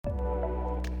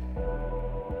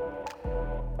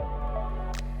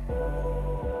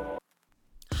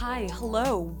Hi,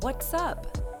 hello, what's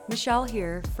up? Michelle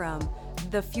here from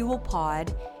The Fuel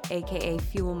Pod, aka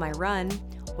Fuel My Run.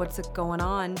 What's going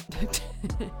on?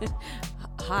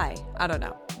 Hi, I don't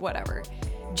know, whatever.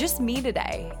 Just me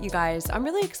today, you guys. I'm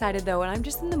really excited though, and I'm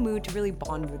just in the mood to really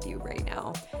bond with you right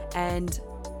now. And,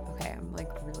 okay, I'm like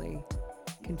really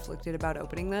conflicted about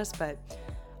opening this, but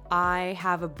I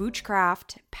have a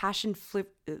Boochcraft Passion Fruit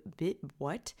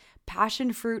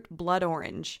Blood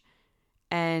Orange.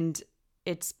 And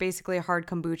it's basically a hard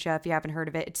kombucha if you haven't heard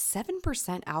of it. It's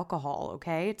 7% alcohol,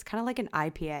 okay? It's kind of like an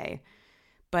IPA.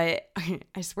 But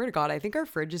I swear to God, I think our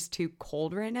fridge is too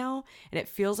cold right now and it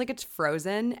feels like it's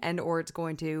frozen or it's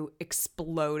going to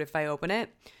explode if I open it.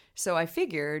 So I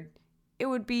figured it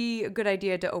would be a good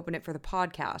idea to open it for the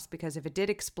podcast because if it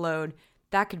did explode,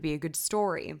 that could be a good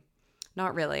story.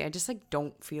 Not really. I just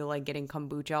don't feel like getting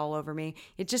kombucha all over me.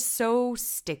 It's just so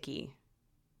sticky,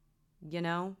 you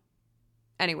know?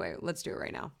 Anyway, let's do it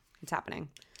right now. It's happening.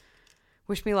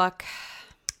 Wish me luck.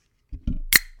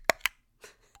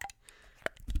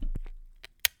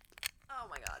 Oh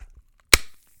my God.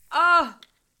 Ah!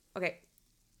 Okay.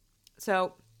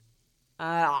 So,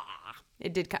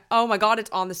 it did. Oh my God,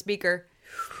 it's on the speaker.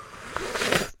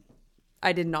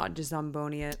 I did not just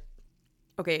Zamboni it.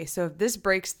 Okay, so if this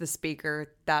breaks the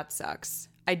speaker, that sucks.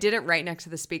 I did it right next to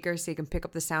the speaker so you can pick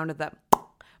up the sound of that,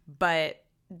 but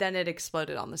then it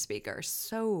exploded on the speaker.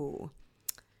 So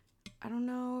I don't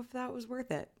know if that was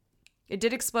worth it. It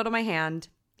did explode on my hand.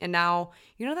 And now,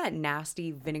 you know that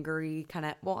nasty vinegary kind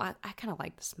of, well, I kind of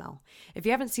like the smell. If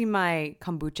you haven't seen my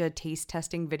kombucha taste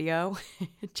testing video,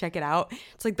 check it out.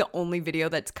 It's like the only video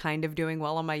that's kind of doing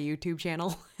well on my YouTube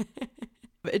channel.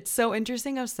 It's so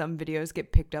interesting how some videos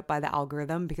get picked up by the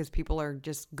algorithm because people are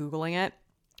just Googling it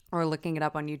or looking it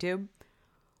up on YouTube.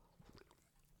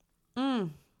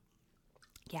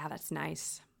 Yeah, that's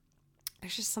nice.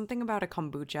 There's just something about a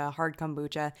kombucha, hard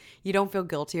kombucha. You don't feel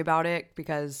guilty about it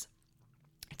because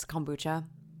it's kombucha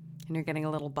and you're getting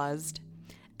a little buzzed.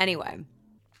 Anyway,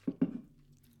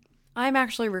 I'm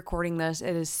actually recording this.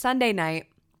 It is Sunday night.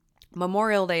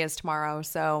 Memorial Day is tomorrow,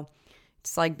 so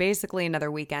it's like basically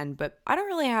another weekend, but I don't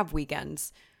really have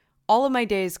weekends. All of my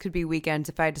days could be weekends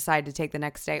if I decide to take the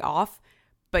next day off,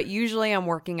 but usually I'm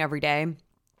working every day.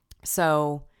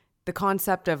 So the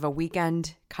concept of a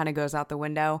weekend kind of goes out the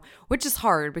window, which is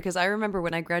hard because I remember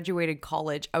when I graduated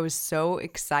college, I was so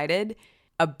excited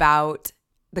about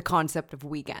the concept of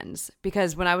weekends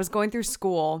because when I was going through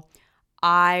school,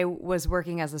 I was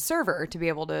working as a server to be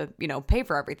able to, pay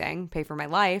for everything, pay for my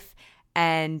life.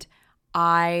 And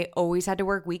I always had to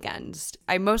work weekends.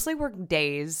 I mostly worked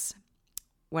days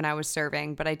when I was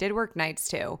serving, but I did work nights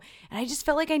too. And I just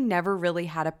felt like I never really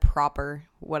had a proper,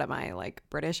 what am I, like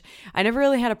British? I never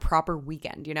really had a proper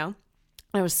weekend,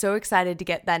 I was so excited to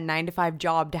get that 9-to-5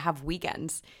 job to have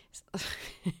weekends.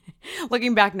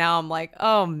 Looking back now, I'm like,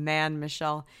 oh man,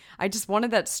 Michelle, I just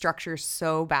wanted that structure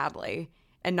so badly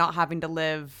and not having to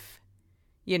live,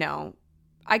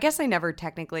 I guess I never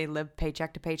technically lived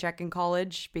paycheck to paycheck in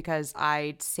college because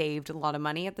I saved a lot of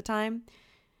money at the time.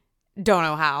 Don't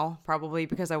know how, probably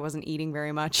because I wasn't eating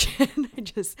very much and I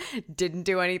just didn't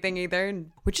do anything either,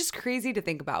 which is crazy to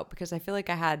think about because I feel like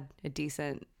I had a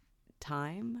decent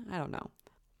time. I don't know.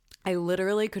 I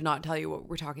literally could not tell you what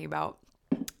we're talking about.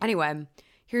 Anyway,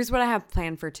 here's what I have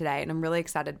planned for today and I'm really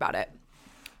excited about it.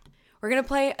 We're going to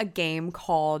play a game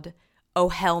called Oh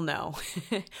Hell No,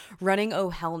 running Oh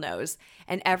Hell No's.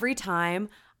 And every time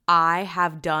I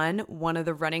have done one of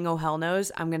the running Oh Hell No's,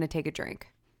 I'm going to take a drink.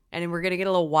 And we're going to get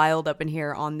a little wild up in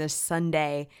here on this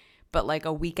Sunday, but like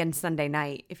a weekend Sunday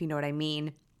night, if you know what I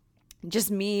mean. Just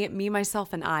me,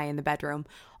 myself, and I in the bedroom.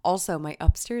 Also, my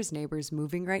upstairs neighbor's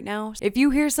moving right now. If you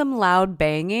hear some loud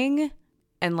banging,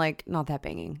 and not that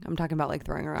banging, I'm talking about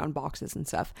throwing around boxes and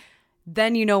stuff,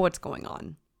 then you know what's going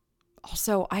on.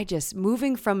 Also,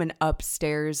 moving from an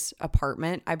upstairs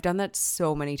apartment, I've done that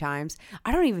so many times.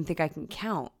 I don't even think I can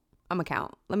count. I'm going to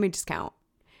count. Let me just count.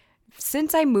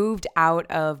 Since I moved out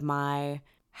of my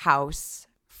house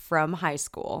from high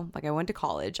school, I went to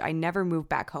college, I never moved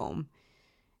back home.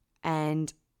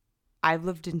 And I've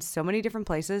lived in so many different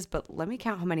places, but let me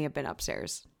count how many have been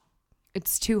upstairs.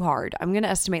 It's too hard. I'm going to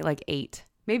estimate 8,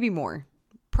 maybe more,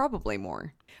 probably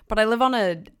more. But I live on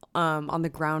the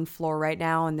ground floor right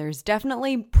now, and there's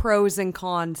definitely pros and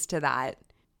cons to that,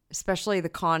 especially the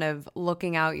con of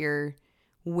looking out your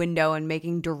window and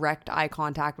making direct eye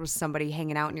contact with somebody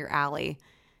hanging out in your alley.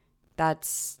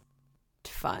 That's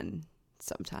fun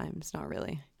sometimes, not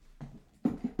really.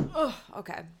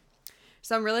 Okay.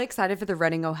 So I'm really excited for the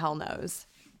running Oh Hell No's.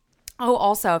 Oh,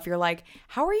 also, if you're like,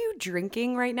 how are you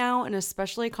drinking right now? And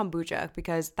especially kombucha,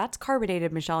 because that's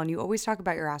carbonated, Michelle, and you always talk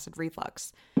about your acid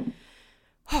reflux.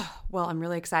 Well, I'm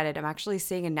really excited. I'm actually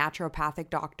seeing a naturopathic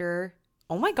doctor.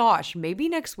 Oh my gosh, maybe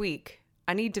next week.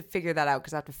 I need to figure that out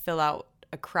because I have to fill out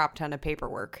a crap ton of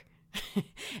paperwork.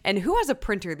 And who has a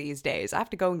printer these days? I have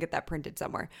to go and get that printed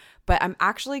somewhere. But I'm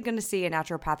actually going to see a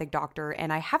naturopathic doctor,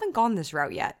 and I haven't gone this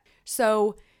route yet.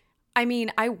 So, I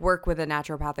mean, I work with a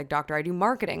naturopathic doctor. I do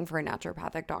marketing for a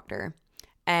naturopathic doctor.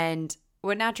 And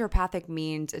what naturopathic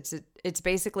means, it's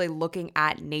basically looking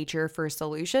at nature for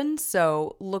solutions.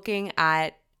 So looking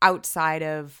at outside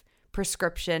of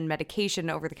prescription medication,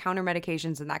 over-the-counter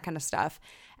medications and that kind of stuff,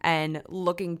 and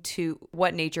looking to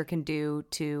what nature can do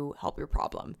to help your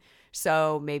problem.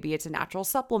 So maybe it's a natural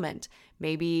supplement.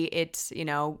 Maybe it's,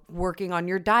 working on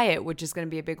your diet, which is going to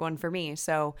be a big one for me.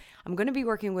 So I'm going to be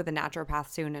working with a naturopath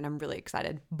soon, and I'm really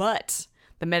excited. But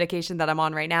the medication that I'm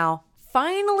on right now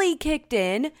finally kicked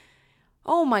in.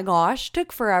 Oh my gosh,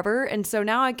 took forever. And so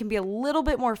now I can be a little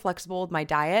bit more flexible with my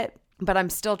diet, but I'm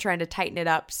still trying to tighten it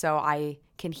up so I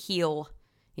can heal,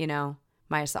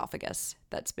 my esophagus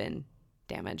that's been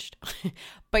damaged.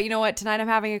 But you know what? Tonight I'm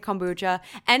having a kombucha,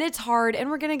 and it's hard, and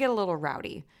we're going to get a little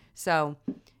rowdy. So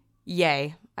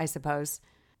yay, I suppose.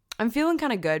 I'm feeling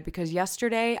kind of good because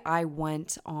yesterday I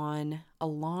went on a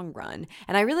long run,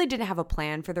 and I really didn't have a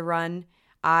plan for the run.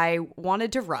 I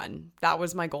wanted to run. That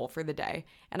was my goal for the day.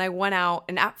 And I went out,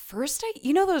 and at first,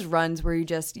 those runs where you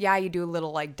just, you do a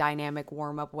little like dynamic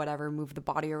warm up, whatever, move the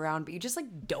body around, but you just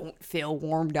like don't feel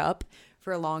warmed up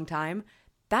for a long time.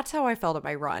 That's how I felt at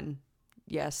my run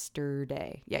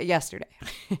yesterday. Yeah, yesterday.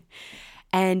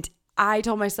 And I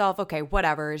told myself, okay,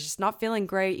 whatever, it's just not feeling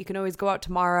great. You can always go out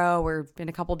tomorrow or in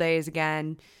a couple days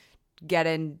again, get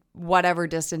in whatever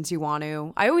distance you want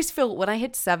to. I always feel when I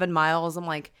hit 7 miles, I'm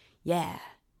like, yeah,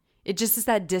 it just is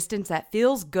that distance that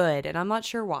feels good. And I'm not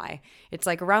sure why. It's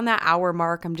like around that hour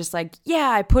mark, I'm just like, yeah,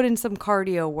 I put in some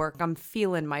cardio work. I'm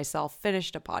feeling myself,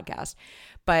 finished a podcast.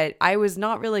 But I was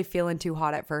not really feeling too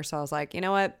hot at first. So I was like, you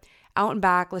know what? Out and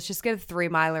back, let's just get a 3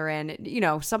 miler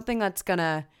in, something that's going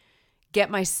to get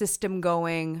my system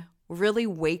going, really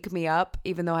wake me up,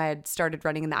 even though I had started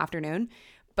running in the afternoon.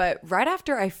 But right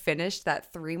after I finished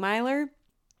that 3 miler,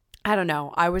 I don't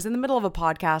know, I was in the middle of a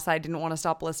podcast I didn't want to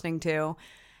stop listening to,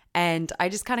 and I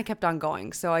just kind of kept on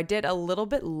going. So I did a little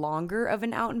bit longer of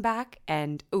an out and back,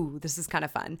 and ooh, this is kind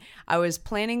of fun. I was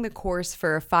planning the course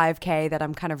for a 5K that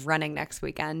I'm kind of running next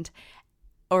weekend,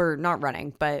 or not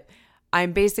running, but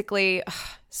I'm basically,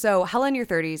 so Hella in Your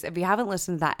 30s, if you haven't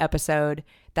listened to that episode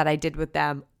that I did with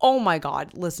them, oh my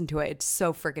God, listen to it. It's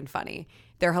so freaking funny.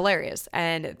 They're hilarious.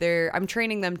 And I'm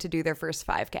training them to do their first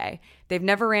 5K. They've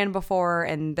never ran before,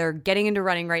 and they're getting into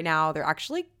running right now. They're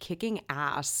actually kicking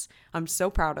ass. I'm so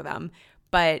proud of them.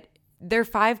 But their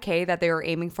 5K that they were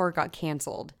aiming for got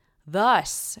canceled.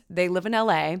 Thus, they live in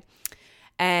LA,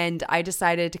 and I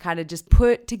decided to kind of just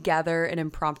put together an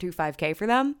impromptu 5K for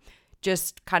them,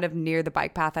 just kind of near the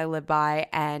bike path I live by.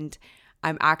 And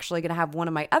I'm actually going to have one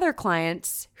of my other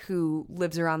clients who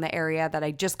lives around the area that I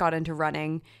just got into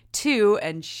running too,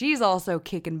 and she's also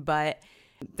kicking butt.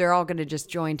 They're all going to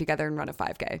just join together and run a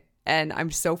 5K. And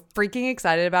I'm so freaking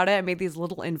excited about it. I made these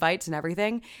little invites and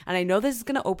everything. And I know this is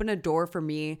going to open a door for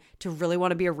me to really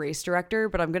want to be a race director,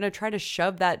 but I'm going to try to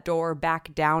shove that door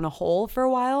back down a hole for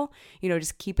a while,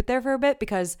 just keep it there for a bit,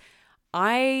 because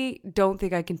I don't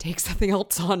think I can take something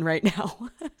else on right now.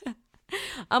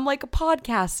 I'm like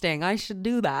podcasting. I should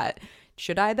do that.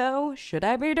 Should I though? Should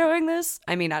I be doing this?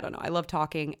 I mean, I don't know. I love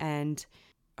talking, and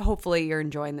hopefully you're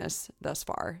enjoying this thus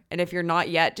far. And if you're not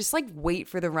yet, just like wait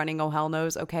for the running oh hell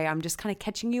knows. Okay, I'm just kind of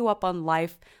catching you up on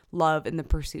life, love, and the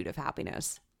pursuit of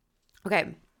happiness.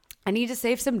 Okay, I need to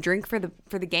save some drink for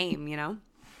the game,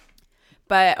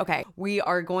 But okay, we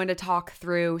are going to talk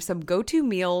through some go-to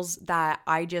meals that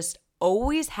I just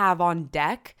always have on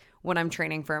deck when I'm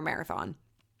training for a marathon.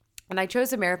 And I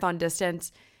chose a marathon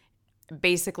distance,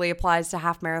 basically applies to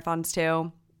half marathons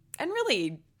too. And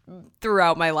really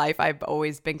throughout my life, I've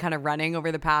always been kind of running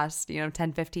over the past, 10,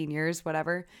 15 years,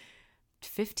 whatever.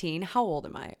 15? How old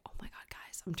am I? Oh my God,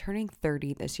 guys, I'm turning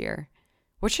 30 this year.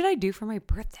 What should I do for my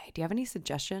birthday? Do you have any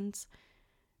suggestions?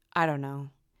 I don't know.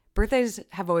 Birthdays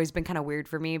have always been kind of weird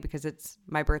for me because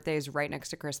my birthday is right next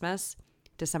to Christmas.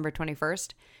 December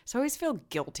 21st. So I always feel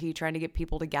guilty trying to get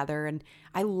people together. And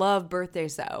I love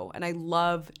birthdays though. And I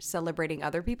love celebrating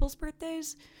other people's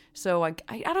birthdays. So I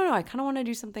don't know. I kind of want to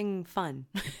do something fun,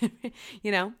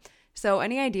 So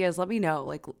any ideas, let me know.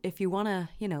 Like if you want to,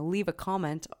 leave a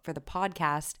comment for the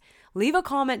podcast, leave a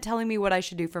comment telling me what I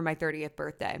should do for my 30th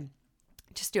birthday.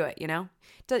 Just do it, you know?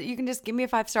 So you can just give me a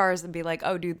 5 stars and be like,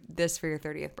 oh, do this for your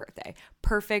 30th birthday.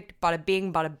 Perfect. Bada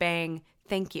bing, bada bang.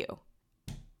 Thank you.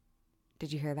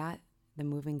 Did you hear that? The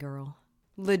moving girl.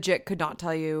 Legit could not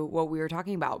tell you what we were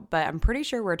talking about, but I'm pretty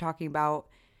sure we're talking about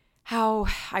how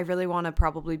I really want to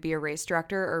probably be a race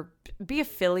director or be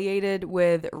affiliated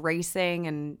with racing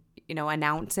and, you know,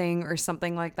 announcing or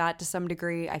something like that to some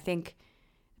degree. I think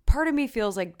part of me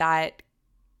feels like that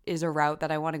is a route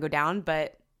that I want to go down,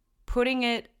 but putting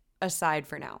it aside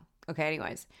for now. Okay,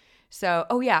 anyways. So,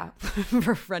 oh yeah,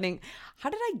 for running. How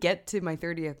did I get to my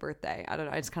 30th birthday? I don't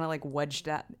know. I just kind of like wedged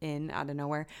that in out of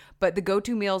nowhere. But the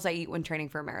go-to meals I eat when training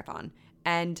for a marathon.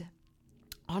 And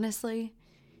honestly,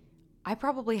 I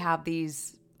probably have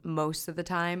these most of the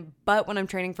time. But when I'm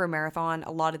training for a marathon,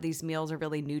 a lot of these meals are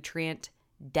really nutrient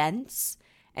dense.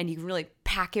 And you can really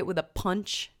pack it with a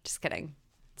punch. Just kidding.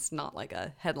 It's not like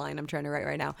a headline I'm trying to write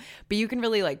right now, but you can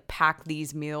really like pack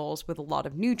these meals with a lot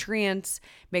of nutrients,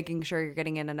 making sure you're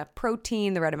getting in enough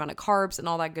protein, the right amount of carbs, and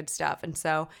all that good stuff. And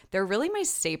so they're really my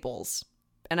staples.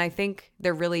 And I think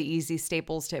they're really easy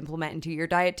staples to implement into your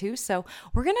diet too. So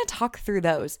we're going to talk through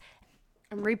those.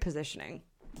 I'm repositioning.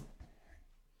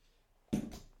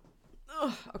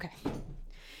 Ugh, okay.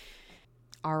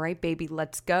 All right, baby,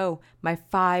 let's go. My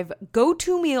 5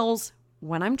 go-to meals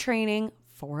when I'm training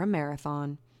for a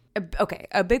marathon. Okay,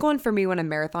 a big one for me when I'm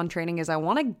marathon training is I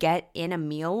want to get in a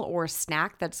meal or a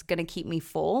snack that's going to keep me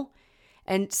full.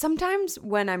 And sometimes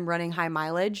when I'm running high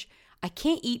mileage, I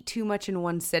can't eat too much in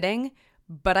one sitting,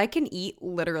 but I can eat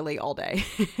literally all day.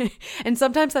 And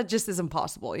sometimes that just is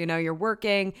impossible. You know, you're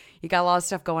working, you got a lot of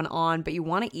stuff going on, but you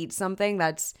want to eat something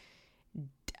that's,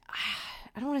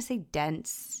 I don't want to say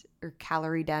dense or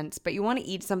calorie dense, but you want to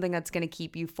eat something that's going to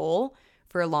keep you full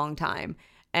for a long time.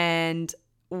 And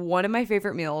one of my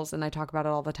favorite meals, and I talk about it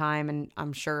all the time, and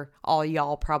I'm sure all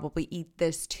y'all probably eat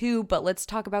this too, but let's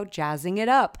talk about jazzing it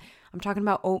up. I'm talking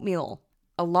about oatmeal.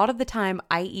 A lot of the time,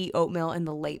 I eat oatmeal in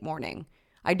the late morning.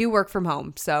 I do work from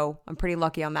home, so I'm pretty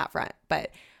lucky on that front,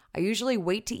 but I usually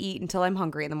wait to eat until I'm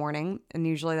hungry in the morning, and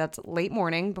usually that's late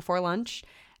morning before lunch,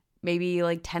 maybe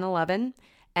like 10, 11,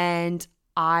 and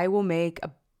I will make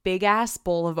a big-ass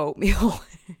bowl of oatmeal.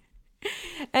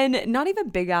 And not even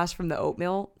big ass from the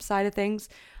oatmeal side of things.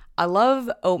 I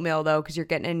love oatmeal though, because you're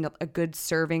getting in a good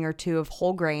serving or two of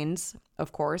whole grains,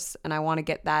 of course. And I want to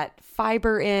get that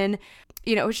fiber in.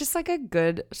 You know, it's just like a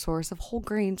good source of whole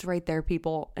grains right there,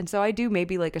 people. And so I do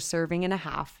maybe like a serving and a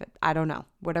half. I don't know,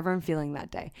 whatever I'm feeling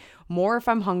that day. More if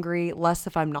I'm hungry, less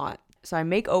if I'm not. So I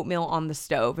make oatmeal on the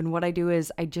stove. And what I do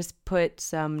is I just put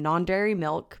some non-dairy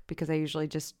milk, because I usually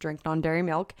just drink non-dairy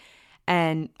milk.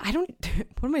 And I don't,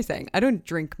 what am I saying? I don't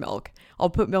drink milk. I'll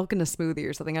put milk in a smoothie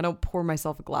or something. I don't pour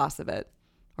myself a glass of it,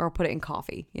 or I'll put it in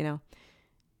coffee, you know.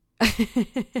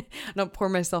 I don't pour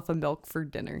myself a milk for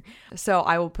dinner. So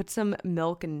I will put some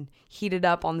milk and heat it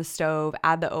up on the stove,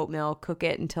 add the oatmeal, cook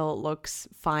it until it looks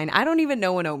fine. I don't even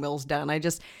know when oatmeal's done.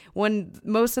 When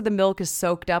most of the milk is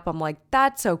soaked up, I'm like,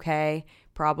 that's okay,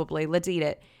 probably. Let's eat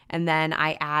it. And then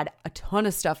I add a ton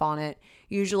of stuff on it.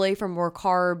 Usually for more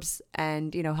carbs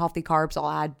and, you know, healthy carbs, I'll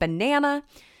add banana,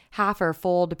 half or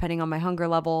full, depending on my hunger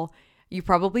level. You've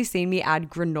probably seen me add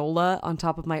granola on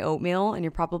top of my oatmeal, and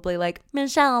you're probably like,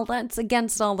 Michelle, that's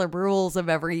against all the rules of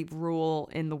every rule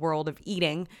in the world of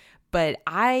eating. But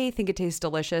I think it tastes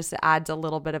delicious. It adds a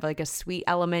little bit of like a sweet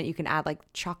element. You can add like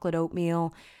chocolate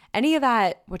oatmeal, any of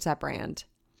that. What's that brand?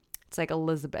 It's like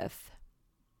Elizabeth.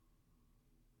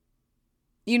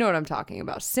 You know what I'm talking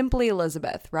about. Simply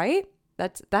Elizabeth, right?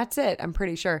 That's it. I'm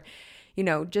pretty sure. You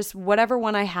know, just whatever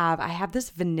one I have this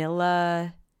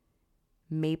vanilla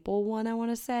maple one, I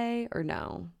want to say, or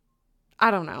no.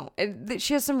 I don't know.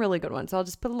 She has some really good ones. So I'll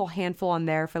just put a little handful on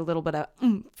there for a little bit of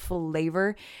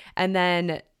flavor. And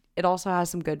then it also has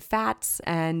some good fats,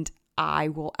 and I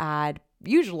will add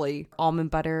usually almond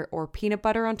butter or peanut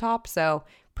butter on top. So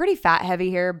pretty fat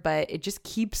heavy here, but it just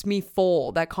keeps me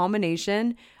full. That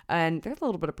combination, and there's a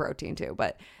little bit of protein too,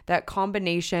 but that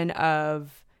combination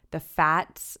of the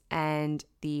fats and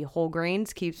the whole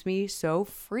grains keeps me so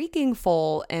freaking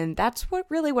full. And that's what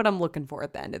I'm looking for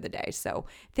at the end of the day. So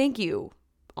thank you,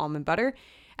 almond butter.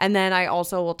 And then I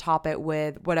also will top it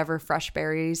with whatever fresh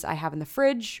berries I have in the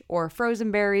fridge or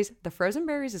frozen berries. The frozen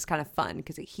berries is kind of fun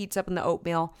because it heats up in the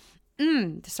oatmeal.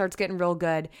 It starts getting real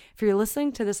good. If you're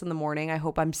listening to this in the morning, I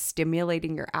hope I'm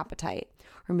stimulating your appetite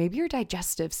or maybe your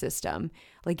digestive system.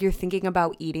 Like you're thinking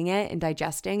about eating it and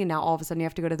digesting, and now all of a sudden you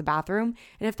have to go to the bathroom.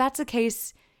 And if that's the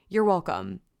case, you're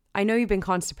welcome. I know you've been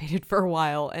constipated for a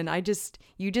while, and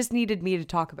you just needed me to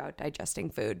talk about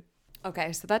digesting food.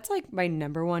 Okay, so that's like my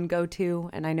number one go-to,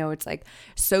 and I know it's like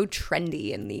so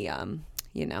trendy in the,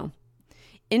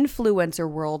 influencer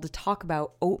world to talk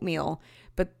about oatmeal,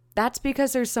 but that's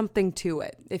because there's something to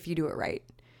it if you do it right.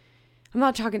 I'm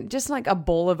not talking just like a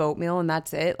bowl of oatmeal and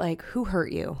that's it. Like, who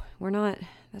hurt you?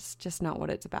 That's just not what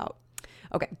it's about.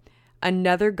 Okay.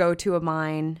 Another go-to of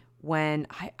mine when,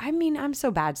 I'm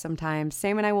so bad sometimes.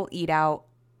 Sam and I will eat out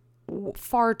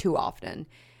far too often.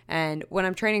 And when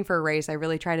I'm training for a race, I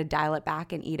really try to dial it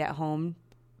back and eat at home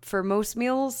for most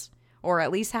meals, or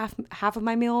at least half of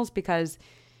my meals, because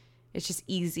it's just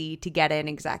easy to get in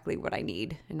exactly what I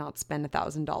need and not spend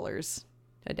 $1,000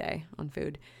 a day on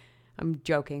food. I'm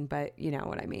joking, but you know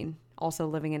what I mean. Also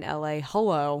living in LA,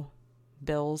 hello,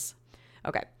 bills.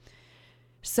 Okay,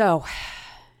 so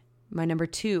my number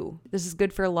 2, this is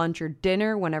good for lunch or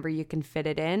dinner whenever you can fit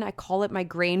it in. I call it my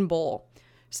grain bowl.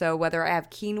 So whether I have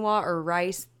quinoa or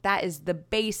rice, that is the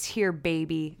base here,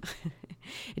 baby.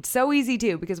 It's so easy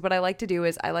too, because what I like to do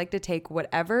is I like to take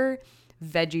whatever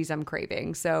veggies I'm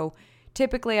craving. So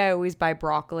typically I always buy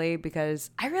broccoli because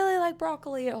I really like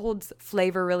broccoli. It holds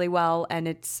flavor really well and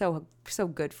it's so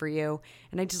good for you.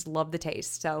 And I just love the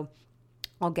taste. So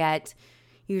I'll get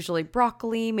usually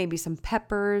broccoli, maybe some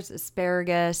peppers,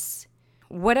 asparagus,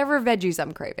 whatever veggies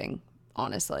I'm craving,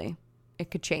 honestly. It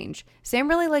could change. Sam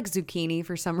really likes zucchini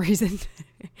for some reason.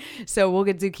 So we'll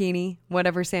get zucchini,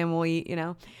 whatever Sam will eat,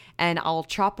 and I'll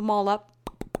chop them all up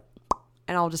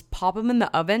and I'll just pop them in the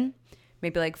oven,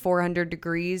 maybe like 400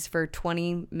 degrees for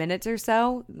 20 minutes or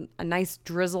so. A nice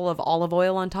drizzle of olive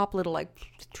oil on top, little like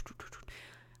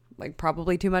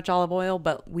probably too much olive oil,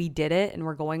 but we did it and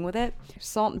we're going with it.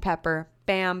 Salt and pepper,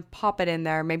 bam, pop it in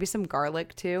there. Maybe some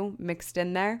garlic too, mixed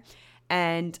in there.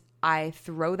 And I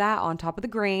throw that on top of the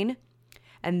grain.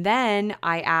 And then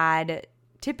I add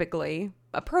typically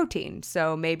a protein.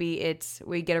 So maybe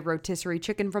we get a rotisserie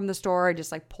chicken from the store. I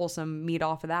just like pull some meat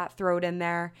off of that, throw it in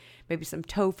there. Maybe some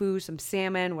tofu, some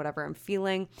salmon, whatever I'm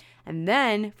feeling. And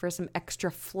then for some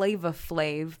extra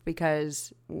flav,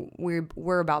 because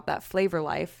we're about that flavor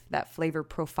life, that flavor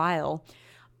profile,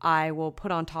 I will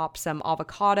put on top some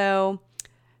avocado,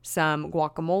 some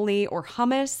guacamole or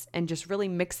hummus, and just really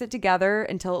mix it together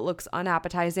until it looks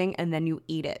unappetizing, and then you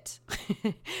eat it.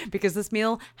 Because this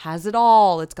meal has it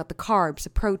all. It's got the carbs, the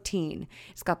protein,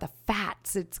 it's got the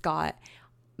fats, it's got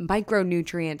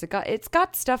micronutrients, it's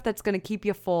got stuff that's going to keep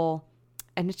you full,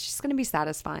 and it's just going to be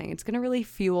satisfying. It's going to really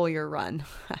fuel your run.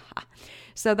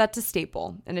 So that's a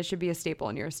staple, and it should be a staple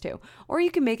in yours too. Or you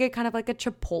can make it kind of like a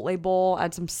Chipotle bowl,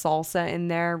 add some salsa in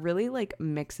there, really like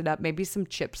mix it up, maybe some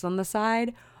chips on the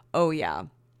side. Oh yeah.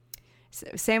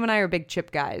 Sam and I are big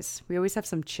chip guys. We always have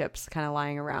some chips kind of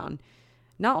lying around.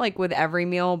 Not like with every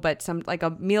meal, but some like a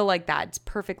meal like that. It's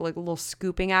perfect, like a little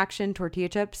scooping action, tortilla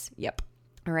chips. Yep.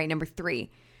 All right, number 3.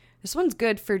 This one's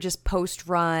good for just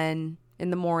post-run in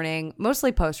the morning,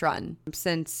 mostly post-run,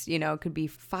 since, it could be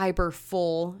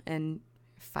fiberful.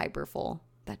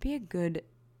 That'd be a good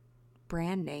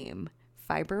brand name.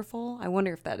 Fiberful? I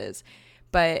wonder if that is.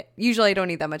 But usually I don't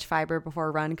eat that much fiber before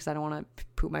a run because I don't want to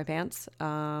poop my pants.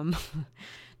 Not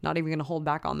even going to hold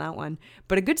back on that one.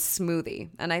 But a good smoothie.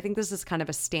 And I think this is kind of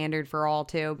a standard for all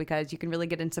too, because you can really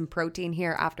get in some protein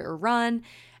here after a run.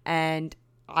 And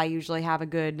I usually have a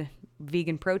good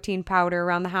vegan protein powder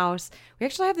around the house. We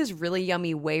actually have this really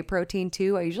yummy whey protein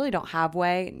too. I usually don't have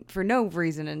whey for no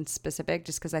reason in specific,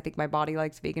 just because I think my body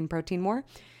likes vegan protein more.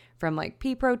 From like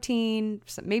pea protein,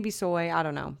 maybe soy, I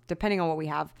don't know, depending on what we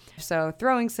have. So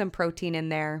throwing some protein in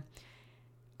there,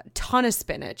 a ton of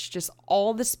spinach, just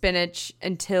all the spinach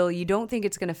until you don't think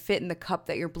it's going to fit in the cup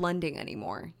that you're blending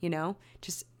anymore,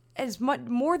 just as much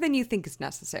more than you think is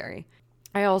necessary.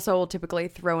 I also will typically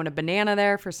throw in a banana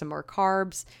there for some more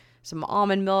carbs, some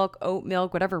almond milk, oat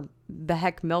milk, whatever the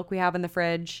heck milk we have in the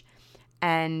fridge,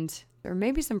 or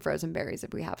maybe some frozen berries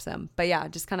if we have some. But yeah,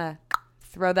 just kind of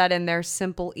throw that in there.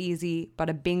 Simple, easy,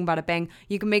 bada bing, bada bang.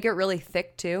 You can make it really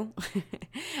thick too.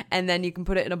 And then you can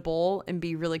put it in a bowl and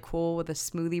be really cool with a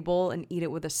smoothie bowl and eat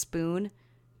it with a spoon.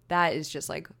 That is just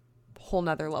like a whole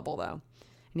nother level though.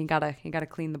 And you gotta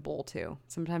clean the bowl too.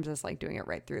 Sometimes it's like doing it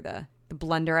right through the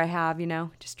blender I have,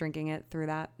 just drinking it through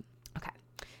that. Okay.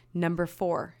 Number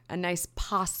 4, a nice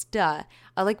pasta.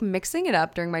 I like mixing it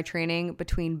up during my training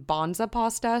between Banza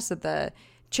pasta, so the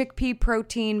chickpea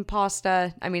protein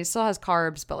pasta. I mean, it still has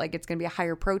carbs, but like it's going to be a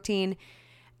higher protein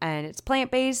and it's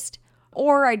plant-based.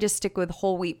 Or I just stick with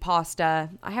whole wheat pasta.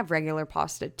 I have regular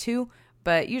pasta too,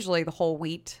 but usually the whole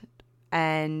wheat.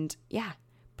 And yeah,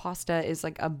 pasta is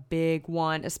like a big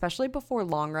one, especially before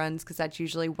long runs, because that's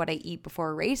usually what I eat before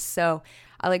a race. So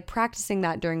I like practicing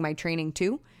that during my training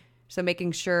too. So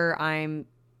making sure I'm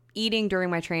eating during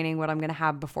my training what I'm going to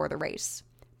have before the race.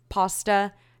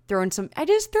 Pasta, I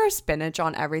just throw spinach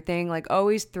on everything. Like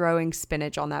always throwing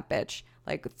spinach on that bitch.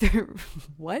 Like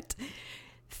what?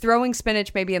 Throwing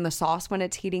spinach maybe in the sauce when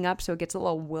it's heating up so it gets a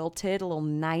little wilted, a little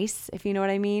nice, if you know what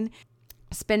I mean.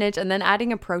 Spinach, and then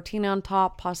adding a protein on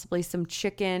top, possibly some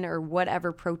chicken or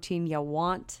whatever protein you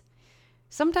want.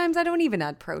 Sometimes I don't even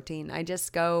add protein. I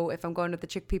just go, if I'm going with the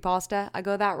chickpea pasta, I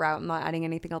go that route. I'm not adding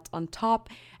anything else on top.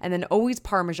 And then always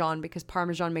Parmesan, because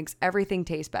Parmesan makes everything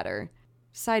taste better.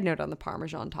 Side note on the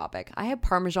Parmesan topic. I have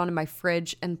Parmesan in my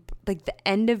fridge and like the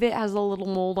end of it has a little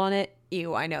mold on it.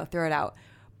 Ew, I know, throw it out.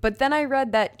 But then I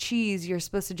read that cheese, you're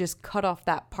supposed to just cut off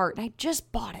that part. And I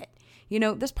just bought it. You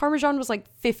know, this Parmesan was like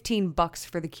 $15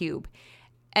 for the cube.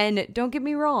 And don't get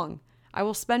me wrong, I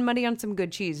will spend money on some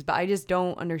good cheese, but I just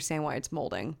don't understand why it's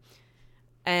molding.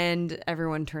 And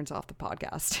everyone turns off the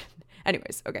podcast.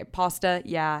 Anyways, okay, pasta,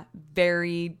 yeah,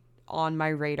 very on my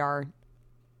radar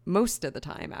most of the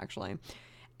time, actually.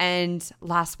 And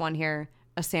last one here,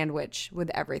 a sandwich with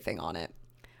everything on it.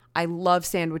 I love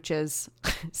sandwiches,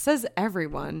 says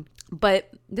everyone,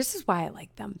 but this is why I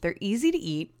like them. They're easy to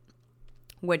eat,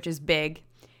 which is big.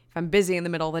 If I'm busy in the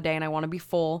middle of the day and I want to be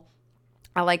full,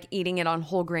 I like eating it on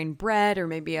whole grain bread or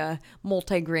maybe a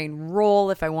multi-grain roll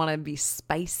if I want to be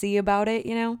spicy about it,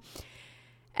 you know?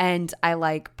 And I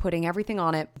like putting everything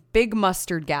on it. Big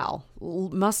mustard gal.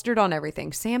 Mustard on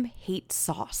everything. Sam hates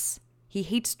sauce. He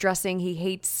hates dressing. He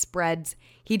hates spreads.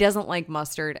 He doesn't like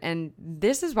mustard. And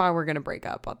this is why we're going to break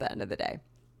up at the end of the day.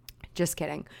 Just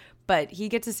kidding. But he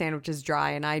gets his sandwiches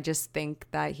dry, and I just think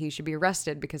that he should be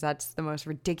arrested because that's the most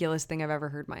ridiculous thing I've ever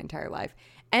heard my entire life.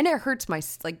 And it hurts my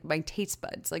taste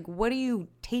buds. Like, what are you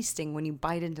tasting when you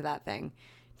bite into that thing?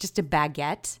 Just a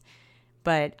baguette?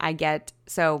 But I get,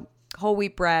 so whole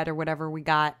wheat bread or whatever we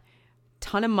got,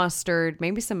 ton of mustard,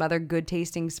 maybe some other good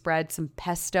tasting spread, some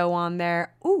pesto on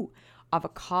there. Ooh,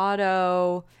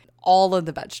 avocado, all of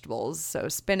the vegetables. So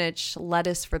spinach,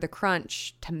 lettuce for the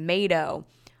crunch, tomato,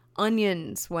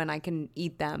 onions when I can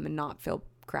eat them and not feel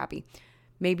crappy.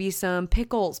 Maybe some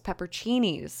pickles,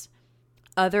 pepperoncinis,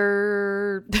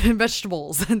 other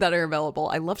vegetables that are available.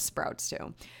 I love sprouts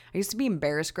too. I used to be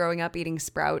embarrassed growing up eating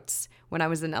sprouts when I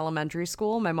was in elementary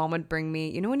school. My mom would bring me,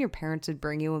 you know, when your parents would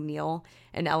bring you a meal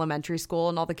in elementary school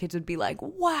and all the kids would be like,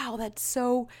 wow, that's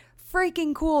so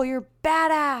freaking cool. You're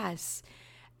badass.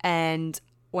 And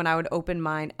when I would open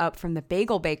mine up from the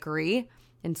bagel bakery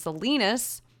in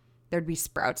Salinas, there'd be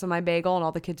sprouts on my bagel and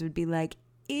all the kids would be like,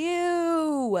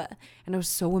 ew. And I was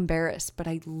so embarrassed, but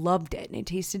I loved it and it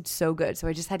tasted so good. So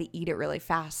I just had to eat it really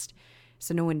fast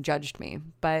so no one judged me.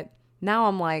 But now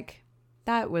I'm like,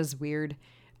 that was weird.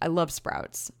 I love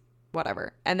sprouts,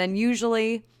 whatever. And then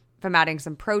usually if I'm adding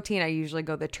some protein, I usually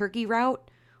go the turkey route,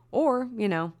 or, you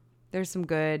know, there's some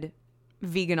good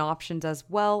vegan options as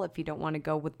well if you don't want to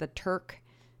go with the turk.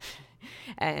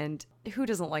 And who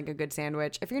doesn't like a good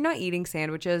sandwich? If you're not eating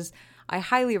sandwiches, I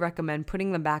highly recommend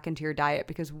putting them back into your diet,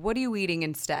 because what are you eating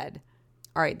instead?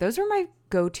 All right, those are my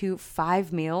go-to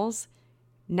 5 meals.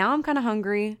 Now I'm kind of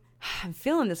hungry. I'm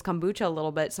feeling this kombucha a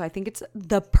little bit, so I think it's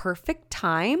the perfect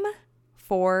time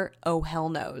for Oh Hell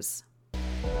Knows.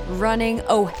 Running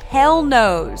Oh Hell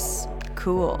Knows.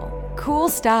 Cool. Cool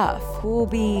stuff. Cool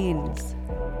beans.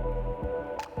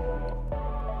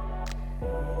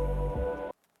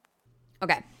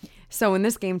 Okay, so in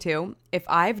this game too, if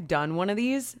I've done one of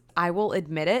these, I will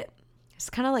admit it.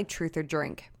 It's kind of like truth or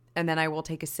drink, and then I will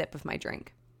take a sip of my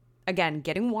drink. Again,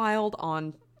 getting wild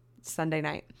on Sunday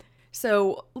night.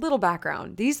 So, little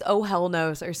background. These Oh Hell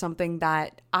Knows are something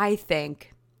that I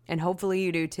think, and hopefully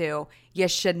you do too, you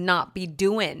should not be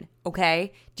doing,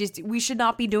 okay? We should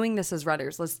not be doing this as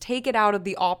runners. Let's take it out of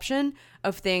the option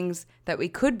of things that we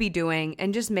could be doing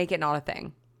and just make it not a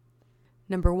thing.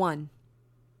 Number 1.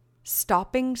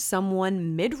 Stopping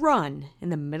someone mid-run, in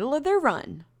the middle of their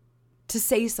run, to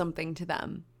say something to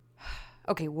them.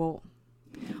 Okay, well,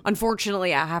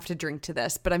 unfortunately, I have to drink to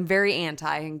this, but I'm very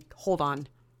anti, and hold on.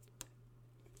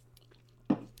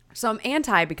 So I'm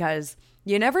anti because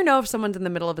you never know if someone's in the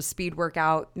middle of a speed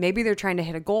workout. Maybe they're trying to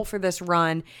hit a goal for this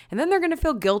run, and then they're going to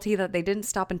feel guilty that they didn't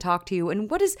stop and talk to you. And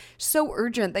what is so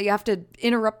urgent that you have to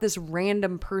interrupt this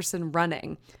random person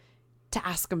running to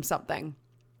ask them something?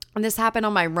 And this happened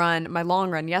on my long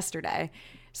run yesterday.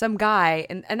 Some guy,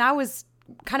 and I was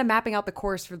kind of mapping out the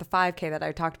course for the 5K that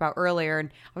I talked about earlier. And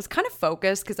I was kind of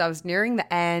focused because I was nearing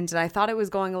the end and I thought it was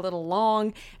going a little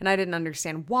long and I didn't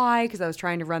understand why, because I was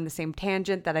trying to run the same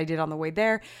tangent that I did on the way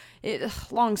there.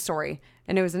 Long story.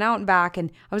 And it was an out and back and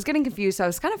I was getting confused. So I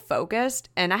was kind of focused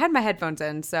and I had my headphones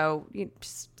in. So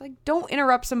just like, don't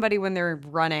interrupt somebody when they're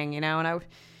running, you know? And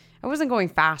I wasn't going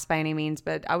fast by any means,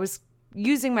 but I was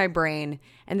using my brain,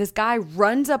 and this guy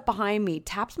runs up behind me,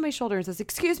 taps my shoulder and says,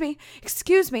 excuse me,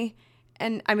 excuse me.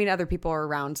 And I mean, other people are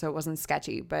around, so it wasn't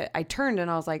sketchy, but I turned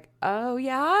and I was like, oh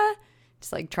yeah?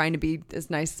 Just like trying to be as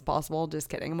nice as possible. Just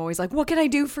kidding. I'm always like, what can I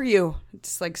do for you?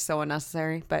 It's like so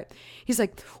unnecessary. But he's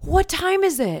like, what time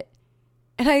is it?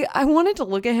 And I wanted to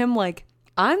look at him like,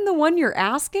 I'm the one you're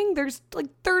asking? There's like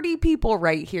 30 people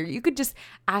right here. You could just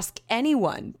ask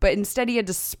anyone. But instead he had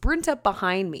to sprint up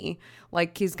behind me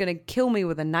like he's going to kill me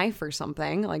with a knife or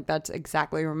something. Like that's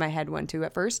exactly where my head went to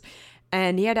at first.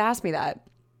 And he had to ask me that.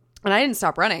 And I didn't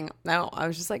stop running. No, I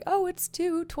was just like, oh, it's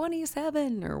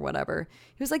 2:27 or whatever.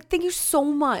 He was like, thank you so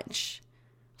much.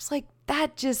 I was like,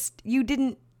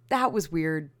 that was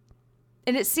weird.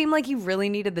 And it seemed like he really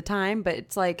needed the time, but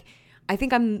it's like, I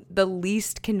think I'm the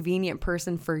least convenient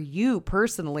person for you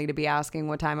personally to be asking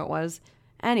what time it was.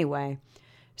 Anyway,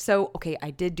 so, okay, I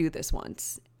did do this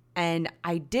once. And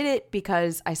I did it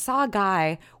because I saw a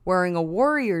guy wearing a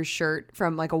Warriors shirt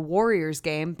from like a Warriors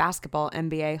game, basketball,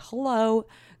 NBA. Hello.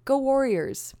 Go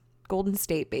Warriors. Golden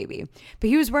State, baby. But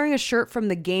he was wearing a shirt from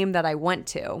the game that I went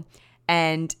to.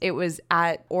 And it was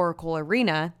at Oracle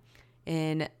Arena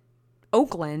in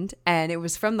Oakland. And it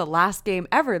was from the last game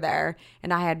ever there.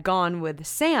 And I had gone with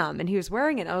Sam and he was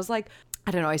wearing it. I was like,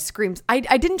 I don't know. I screamed. I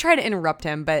didn't try to interrupt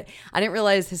him, but I didn't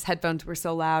realize his headphones were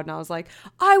so loud. And I was like,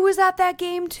 I was at that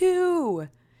game too.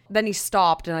 Then he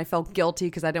stopped and I felt guilty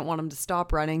because I didn't want him to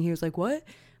stop running. He was like, what?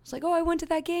 I was like, oh, I went to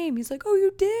that game. He's like, oh,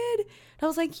 you did? And I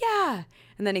was like, yeah.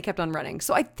 And then he kept on running.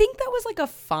 So I think that was like a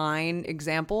fine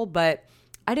example, but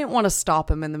I didn't want to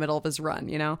stop him in the middle of his run,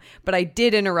 you know? But I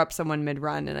did interrupt someone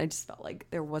mid-run, and I just felt like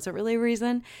there wasn't really a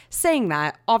reason. Saying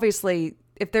that, obviously,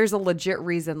 if there's a legit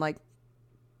reason, like,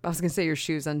 I was going to say your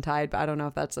shoe's untied, but I don't know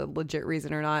if that's a legit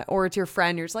reason or not. Or it's your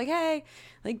friend, you're just like, hey,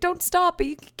 like, don't stop, but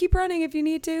you can keep running if you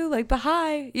need to. Like, but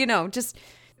hi, you know, just...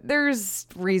 There's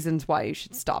reasons why you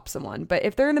should stop someone. But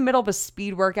if they're in the middle of a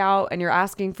speed workout and you're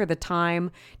asking for the time,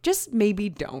 just maybe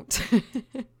don't.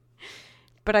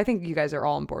 But I think you guys are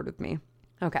all on board with me.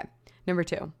 Okay. Number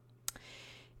 2.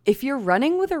 If you're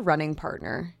running with a running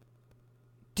partner,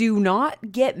 do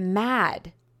not get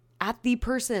mad at the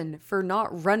person for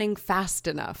not running fast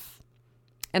enough.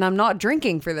 And I'm not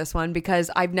drinking for this one because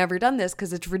I've never done this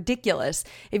because it's ridiculous.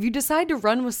 If you decide to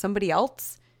run with somebody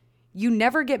else, you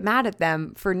never get mad at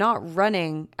them for not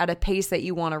running at a pace that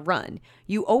you want to run.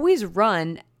 You always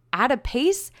run at a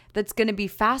pace that's going to be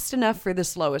fast enough for the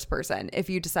slowest person if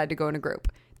you decide to go in a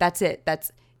group. That's it.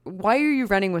 That's why are you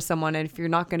running with someone if you're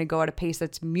not going to go at a pace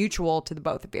that's mutual to the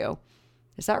both of you?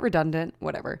 Is that redundant?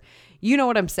 Whatever. You know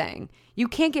what I'm saying. You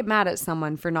can't get mad at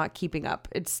someone for not keeping up.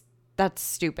 That's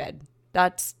stupid.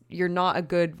 You're not a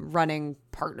good running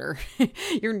partner.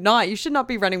 You should not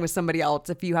be running with somebody else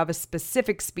if you have a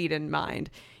specific speed in mind.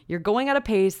 You're going at a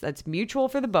pace that's mutual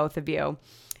for the both of you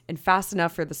and fast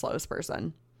enough for the slowest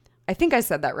person. I think I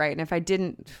said that right. And if I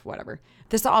didn't, whatever.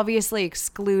 This obviously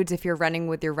excludes if you're running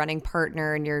with your running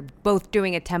partner and you're both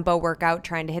doing a tempo workout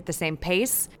trying to hit the same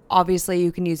pace. Obviously,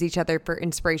 you can use each other for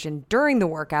inspiration during the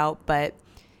workout, but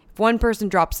if one person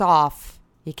drops off,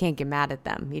 you can't get mad at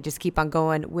them. You just keep on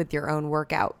going with your own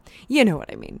workout. You know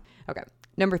what I mean. Okay.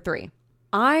 Number 3.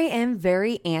 I am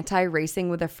very anti-racing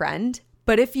with a friend,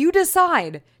 but if you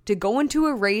decide to go into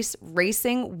a race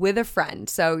racing with a friend,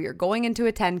 so you're going into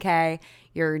a 10K,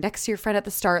 you're next to your friend at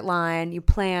the start line, you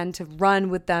plan to run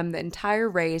with them the entire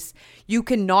race, you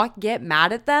cannot get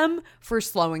mad at them for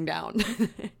slowing down.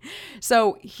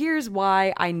 So here's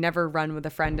why I never run with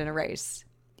a friend in a race.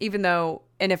 Even though,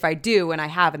 and if I do, and I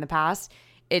have in the past,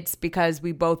 it's because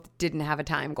we both didn't have a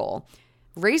time goal.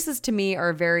 Races to me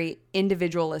are a very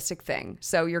individualistic thing.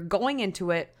 So you're going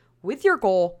into it with your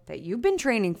goal that you've been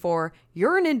training for.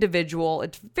 You're an individual.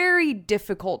 It's very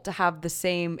difficult to have the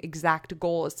same exact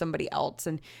goal as somebody else.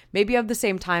 And maybe you have the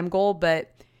same time goal,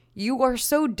 but you are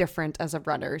so different as a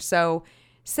runner. So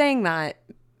saying that,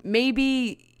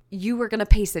 maybe you were going to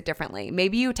pace it differently.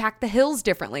 Maybe you attack the hills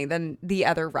differently than the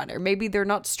other runner. Maybe they're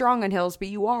not strong on hills, but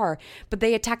you are. But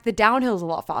they attack the downhills a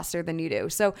lot faster than you do.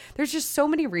 So there's just so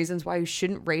many reasons why you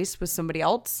shouldn't race with somebody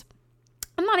else.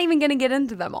 I'm not even going to get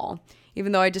into them all,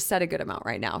 even though I just said a good amount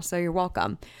right now. So you're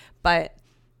welcome. But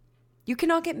you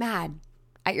cannot get mad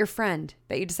at your friend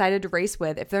that you decided to race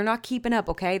with if they're not keeping up,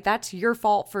 okay? That's your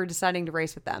fault for deciding to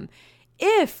race with them.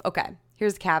 Okay,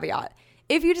 here's the caveat.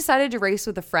 If you decided to race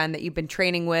with a friend that you've been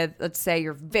training with, let's say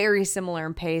you're very similar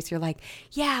in pace, you're like,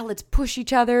 yeah, let's push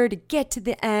each other to get to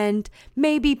the end,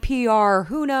 maybe PR,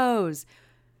 who knows?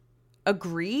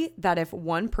 Agree that if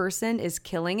one person is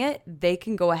killing it, they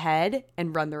can go ahead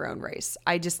and run their own race.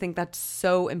 I just think that's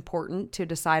so important to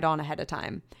decide on ahead of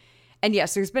time. And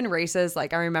yes, there's been races.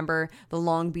 Like I remember the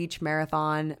Long Beach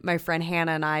Marathon. My friend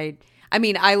Hannah and I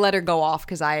let her go off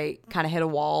because I kind of hit a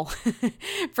wall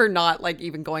for not like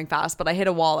even going fast, but I hit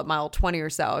a wall at mile 20 or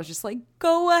so. I was just like,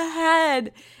 go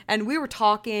ahead. And we were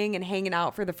talking and hanging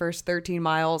out for the first 13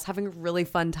 miles, having a really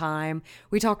fun time.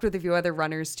 We talked with a few other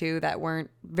runners too that weren't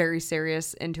very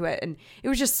serious into it. And it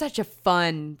was just such a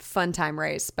fun time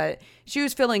race. But she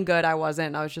was feeling good. I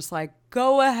wasn't. I was just like,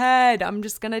 go ahead. I'm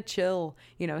just going to chill,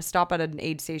 stop at an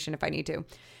aid station if I need to.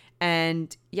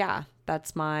 And yeah,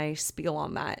 that's my spiel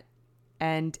on that.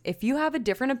 And if you have a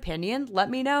different opinion, let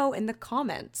me know in the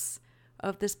comments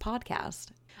of this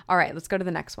podcast. All right, let's go to the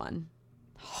next one.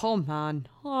 Oh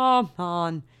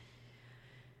man.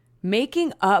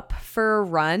 Making up for a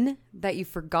run that you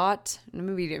forgot,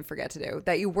 maybe you didn't forget to do,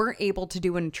 that you weren't able to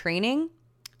do in training,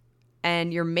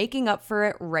 and you're making up for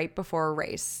it right before a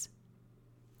race.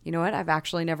 You know what? I've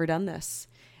actually never done this.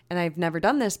 And I've never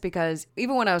done this because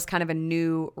even when I was kind of a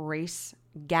new race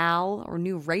gal or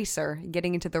new racer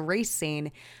getting into the race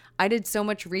scene, I did so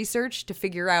much research to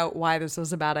figure out why this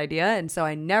was a bad idea. And so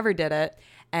I never did it.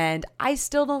 And I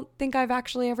still don't think I've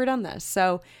actually ever done this.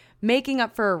 So making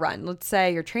up for a run, let's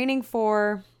say you're training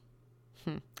for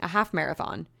a half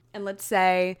marathon. And let's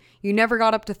say you never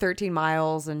got up to 13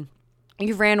 miles and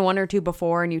you've ran one or two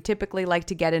before, and you typically like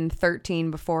to get in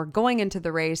 13 before going into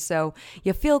the race. So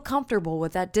you feel comfortable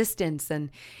with that distance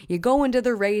and you go into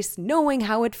the race knowing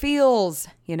how it feels,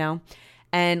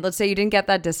 And let's say you didn't get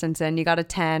that distance in, you got a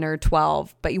 10 or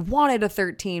 12, but you wanted a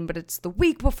 13, but it's the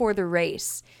week before the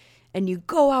race. And you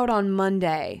go out on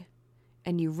Monday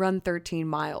and you run 13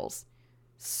 miles.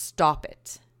 Stop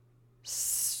it.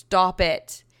 Stop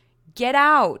it. Get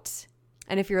out.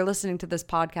 And if you're listening to this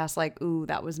podcast like, ooh,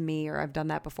 that was me, or I've done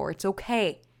that before, it's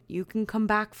okay. You can come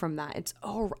back from that. It's,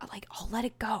 I'll let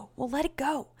it go. We'll let it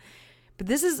go. But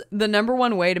this is the number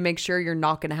one way to make sure you're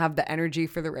not going to have the energy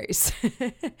for the race.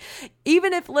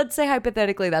 Even if, let's say,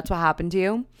 hypothetically, that's what happened to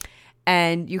you.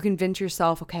 And you convince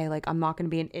yourself, okay, like I'm not going to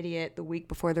be an idiot the week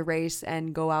before the race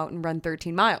and go out and run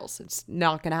 13 miles.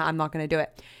 I'm not going to do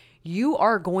it. You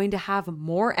are going to have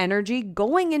more energy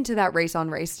going into that race on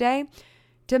race day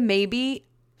to maybe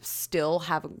still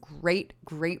have a great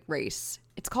race.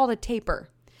 It's called a taper.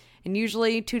 And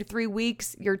usually 2 to 3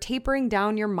 weeks, you're tapering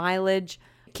down your mileage,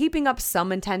 keeping up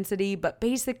some intensity, but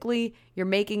basically you're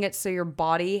making it so your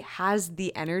body has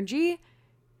the energy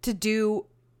to do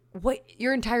what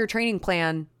your entire training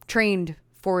plan trained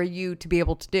for you to be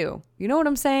able to do. You know what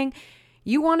I'm saying?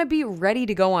 You want to be ready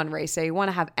to go on race day. You want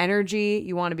to have energy.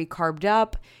 You want to be carved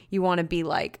up. You want to be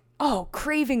like,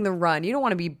 craving the run. You don't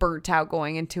want to be burnt out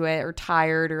going into it or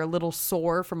tired or a little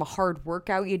sore from a hard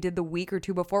workout you did the week or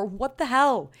two before. What the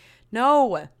hell?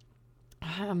 No.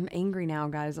 I'm angry now,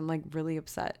 guys. I'm like really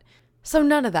upset. So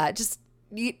none of that. Just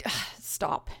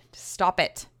stop. Stop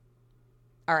it.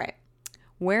 All right.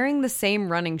 Wearing the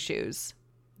same running shoes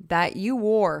that you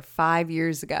wore 5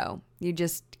 years ago. You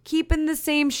just keeping the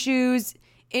same shoes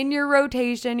in your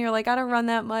rotation. You're like, I don't run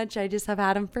that much. I just have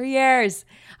had them for years.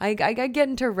 I get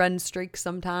into run streaks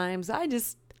sometimes.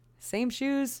 Same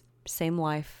shoes, same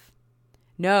life.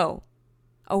 No.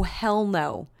 Oh, hell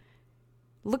no.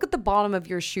 Look at the bottom of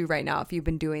your shoe right now if you've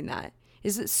been doing that.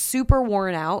 Is it super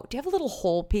worn out? Do you have a little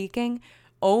hole peeking?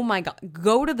 Oh my God.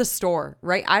 Go to the store,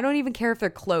 right? I don't even care if they're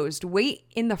closed. Wait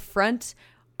in the front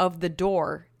of the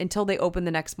door until they open the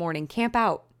next morning. Camp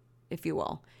out, if you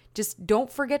will. Just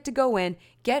don't forget to go in,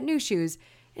 get new shoes.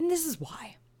 And this is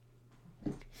why.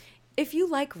 If you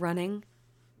like running,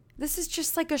 this is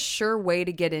just like a sure way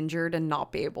to get injured and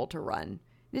not be able to run.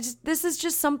 This is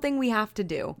just something we have to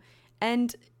do.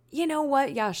 And you know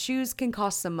what? Yeah, shoes can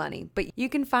cost some money, but you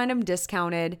can find them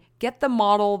discounted. Get the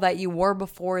model that you wore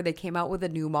before they came out with a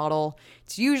new model.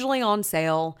 It's usually on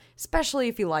sale, especially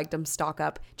if you liked them, stock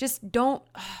up. Just don't,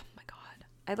 oh my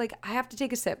God. I have to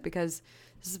take a sip because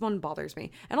this one bothers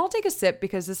me. And I'll take a sip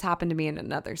because this happened to me in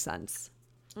another sense.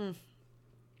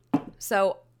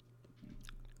 So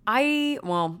I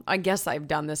guess I've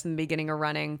done this in the beginning of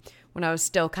running when I was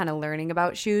still kind of learning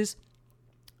about shoes.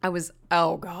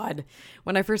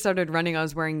 When I first started running, I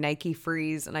was wearing Nike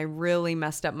Frees and I really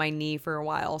messed up my knee for a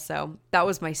while. So that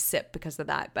was my sip because of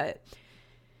that. But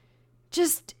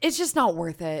it's just not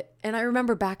worth it. And I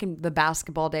remember back in the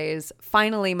basketball days,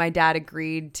 finally my dad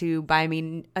agreed to buy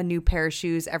me a new pair of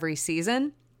shoes every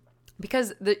season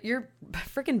because your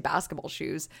freaking basketball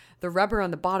shoes, the rubber on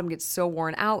the bottom gets so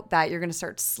worn out that you're going to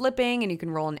start slipping and you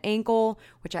can roll an ankle,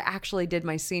 which I actually did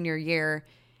my senior year.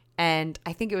 And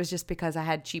I think it was just because I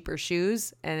had cheaper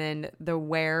shoes and then the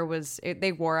wear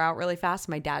they wore out really fast.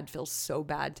 My dad feels so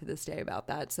bad to this day about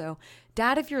that. So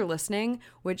Dad, if you're listening,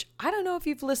 which I don't know if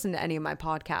you've listened to any of my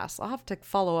podcasts, I'll have to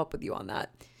follow up with you on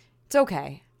that. It's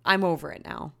okay. I'm over it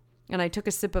now. And I took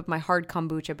a sip of my hard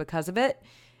kombucha because of it.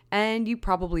 And you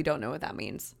probably don't know what that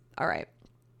means. All right.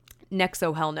 Next,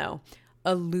 oh hell no.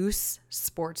 A loose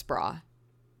sports bra.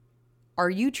 Are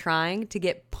you trying to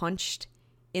get punched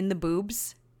in the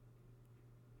boobs?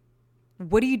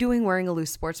 What are you doing wearing a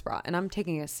loose sports bra? And I'm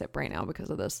taking a sip right now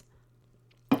because of this.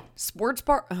 Sports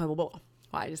bra. Oh,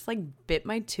 I just bit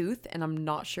my tooth and I'm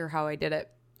not sure how I did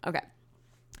it. Okay.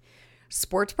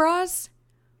 Sports bras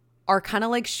are kind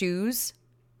of like shoes,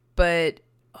 but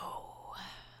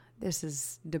this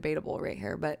is debatable right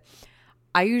here, but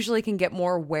I usually can get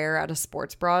more wear out of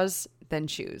sports bras than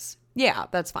shoes. Yeah,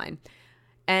 that's fine.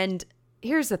 And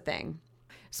here's the thing.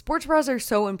 Sports bras are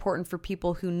so important for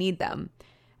people who need them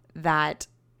that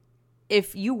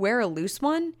if you wear a loose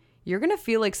one, you're going to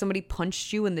feel like somebody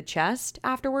punched you in the chest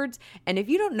afterwards. And if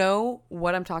you don't know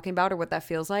what I'm talking about or what that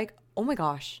feels like, oh my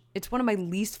gosh, it's one of my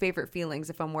least favorite feelings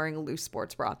if I'm wearing a loose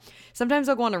sports bra. Sometimes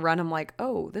I'll go on a run. I'm like,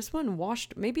 oh, this one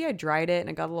washed. Maybe I dried it and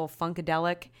it got a little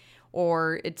funkadelic,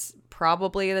 or it's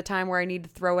probably the time where I need to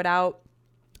throw it out.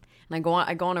 And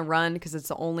I go on a run because it's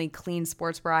the only clean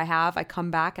sports bra I have. I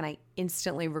come back and I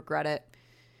instantly regret it.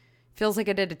 Feels like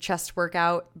I did a chest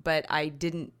workout, but I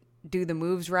didn't do the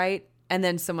moves right. And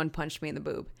then someone punched me in the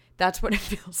boob. That's what it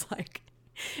feels like.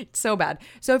 It's so bad.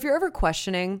 So if you're ever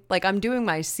questioning, I'm doing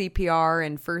my CPR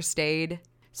and first aid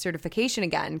certification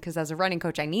again, because as a running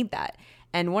coach, I need that.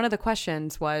 And one of the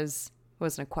questions wasn't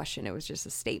a question. It was just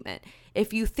a statement.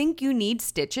 If you think you need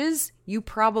stitches, you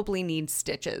probably need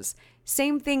stitches.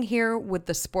 Same thing here with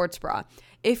the sports bra.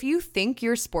 If you think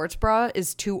your sports bra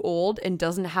is too old and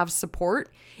doesn't have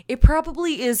support, it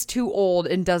probably is too old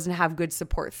and doesn't have good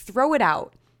support. Throw it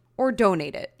out or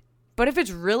donate it. But if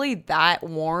it's really that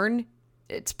worn,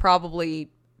 it's probably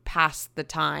past the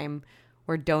time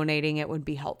where donating it would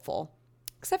be helpful.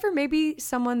 Except for maybe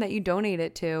someone that you donate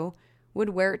it to would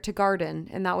wear it to garden,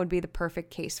 and that would be the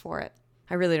perfect case for it.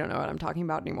 I really don't know what I'm talking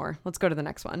about anymore. Let's go to the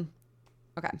next one.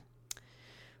 Okay.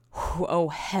 Oh,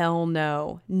 hell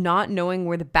no. Not knowing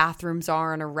where the bathrooms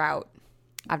are on a route.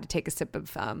 I have to take a sip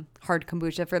of hard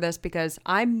kombucha for this because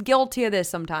I'm guilty of this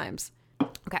sometimes.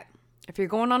 Okay. If you're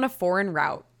going on a foreign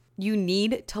route, you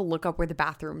need to look up where the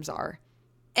bathrooms are.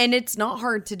 And it's not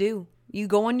hard to do. You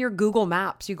go on your Google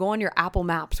Maps, you go on your Apple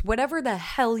Maps, whatever the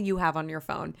hell you have on your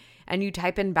phone, and you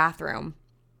type in bathroom.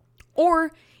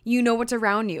 Or you know what's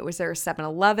around you. Is there a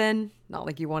 7-Eleven? Not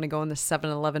like you want to go in the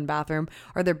 7-Eleven bathroom.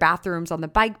 Are there bathrooms on the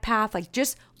bike path?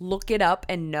 Just look it up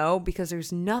and know, because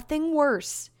there's nothing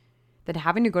worse than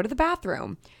having to go to the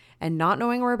bathroom and not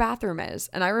knowing where a bathroom is.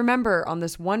 And I remember on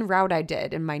this one route I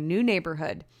did in my new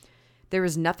neighborhood, there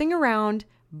was nothing around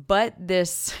but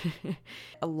this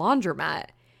a laundromat.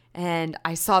 And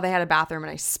I saw they had a bathroom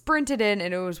and I sprinted in,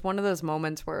 and it was one of those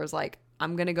moments where it was like,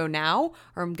 I'm going to go now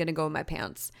or I'm going to go in my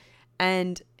pants.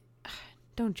 And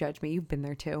don't judge me. You've been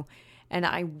there too. And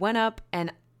I went up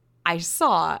and I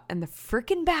saw in the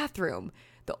freaking bathroom,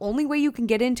 the only way you can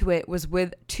get into it was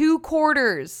with 2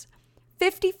 quarters,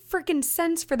 50 freaking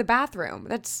cents for the bathroom.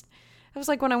 That was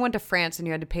like when I went to France and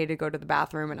you had to pay to go to the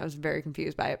bathroom, and I was very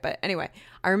confused by it. But anyway,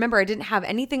 I remember I didn't have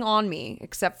anything on me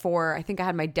except for, I think I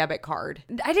had my debit card.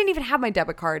 I didn't even have my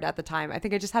debit card at the time. I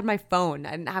think I just had my phone.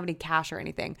 I didn't have any cash or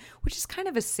anything, which is kind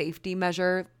of a safety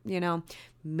measure,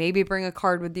 maybe bring a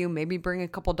card with you, maybe bring a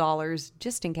couple dollars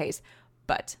just in case.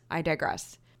 But I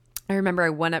digress. I remember I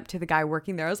went up to the guy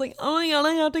working there. I was like, oh my God,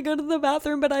 I have to go to the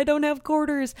bathroom, but I don't have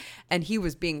quarters. And he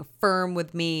was being firm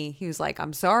with me. He was like,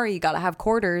 I'm sorry, you got to have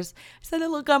quarters. I said,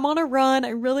 look, I'm on a run. I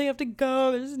really have to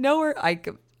go. There's nowhere.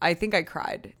 I think I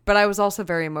cried, but I was also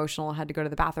very emotional. I had to go to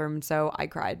the bathroom. So I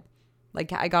cried.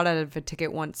 I got out of a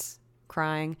ticket once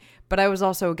crying, but I was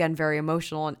also, again, very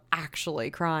emotional and actually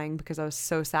crying because I was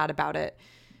so sad about it.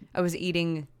 I was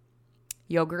eating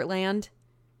Yogurtland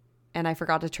and I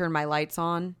forgot to turn my lights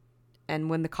on. And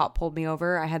when the cop pulled me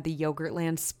over, I had the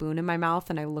Yogurtland spoon in my mouth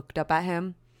and I looked up at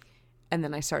him and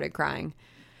then I started crying.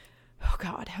 Oh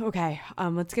God. Okay.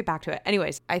 Let's get back to it.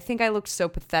 Anyways, I think I looked so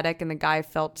pathetic and the guy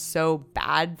felt so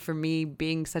bad for me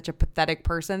being such a pathetic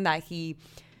person that he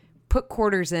put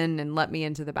quarters in and let me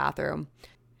into the bathroom.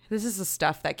 This is the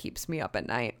stuff that keeps me up at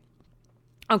night.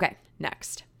 Okay.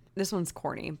 Next. This one's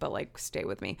corny, but stay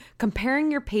with me.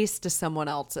 Comparing your pace to someone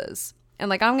else's.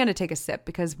 And I'm going to take a sip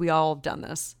because we all have done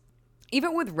this.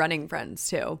 Even with running friends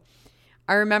too.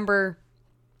 I remember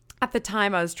At the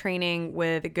time, I was training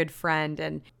with a good friend,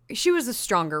 and she was a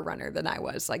stronger runner than I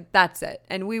was. Like, that's it.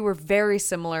 And we were very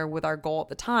similar with our goal at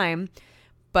the time,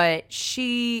 but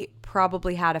she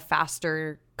probably had a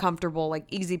faster, comfortable, like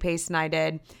easy pace than I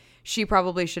did. She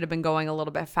probably should have been going a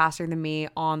little bit faster than me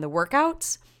on the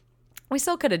workouts. We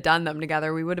still could have done them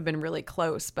together. We would have been really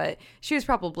close, but she was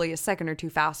probably a second or two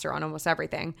faster on almost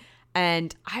everything.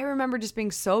 And I remember just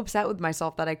being so upset with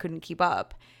myself that I couldn't keep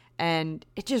up. And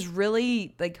it just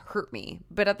really like hurt me.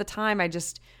 But at the time, I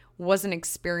just wasn't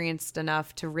experienced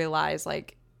enough to realize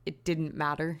like it didn't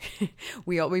matter.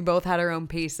 We both had our own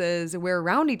paces. We were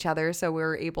around each other, so we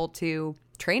were able to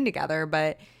train together,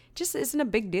 but it just isn't a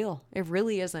big deal. It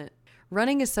really isn't.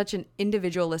 Running is such an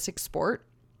individualistic sport.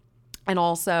 And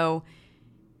also,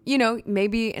 you know,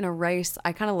 maybe in a race,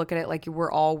 I kind of look at it like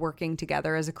we're all working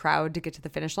together as a crowd to get to the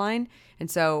finish line. And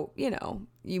so, you know,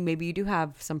 you do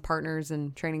have some partners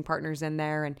and training partners in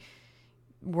there, and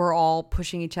we're all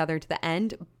pushing each other to the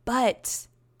end, but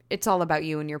it's all about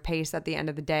you and your pace at the end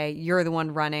of the day. You're the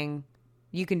one running.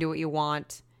 You can do what you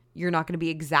want. You're not going to be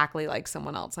exactly like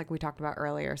someone else, like we talked about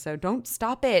earlier. So don't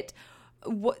stop it.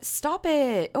 Stop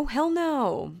it. Oh, hell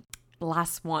no.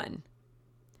 Last one.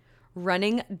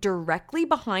 Running directly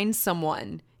behind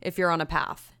someone if you're on a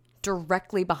path.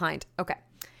 Directly behind. Okay.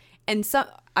 And so,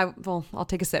 I'll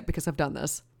take a sip because I've done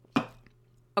this.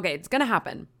 Okay, it's going to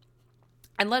happen.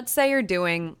 And let's say you're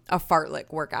doing a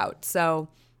fartlek workout. So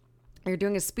you're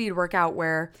doing a speed workout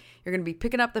where you're going to be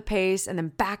picking up the pace and then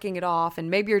backing it off. And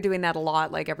maybe you're doing that a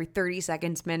lot, like every 30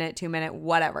 seconds, minute, 2 minute,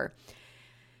 whatever.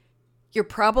 You're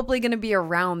probably going to be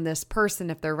around this person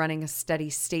if they're running a steady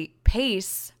state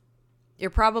pace.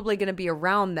 You're probably going to be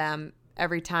around them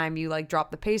every time you like drop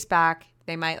the pace back.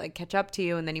 They might like catch up to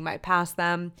you and then you might pass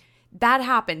them. That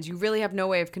happens. You really have no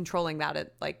way of controlling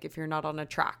that, like if you're not on a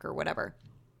track or whatever.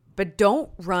 But don't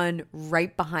run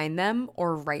right behind them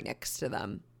or right next to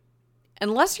them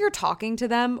unless you're talking to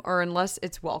them or unless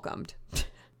it's welcomed.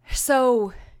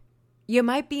 So you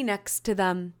might be next to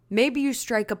them. Maybe you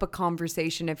strike up a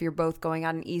conversation if you're both going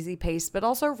at an easy pace, but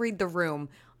also read the room.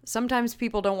 Sometimes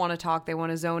people don't want to talk. They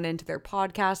want to zone into their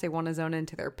podcast. They want to zone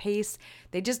into their pace.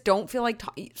 They just don't feel like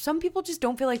talking. Some people just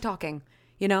don't feel like talking,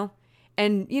 you know?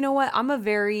 And you know what? I'm a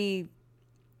very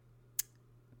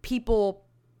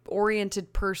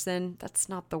people-oriented person. That's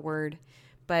not the word.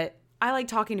 But I like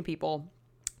talking to people.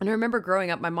 And I remember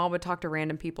growing up, my mom would talk to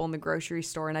random people in the grocery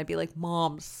store. And I'd be like,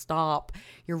 Mom, stop.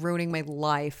 You're ruining my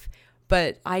life.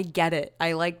 But I get it.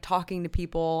 I like talking to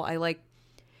people. I like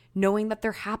knowing that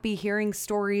they're happy, hearing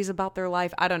stories about their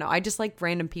life. I don't know. I just like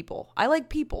random people. I like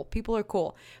people. People are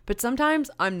cool. But sometimes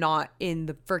I'm not in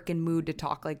the freaking mood to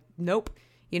talk. Like, nope.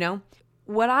 You know?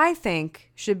 What I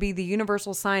think should be the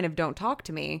universal sign of don't talk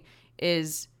to me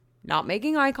is not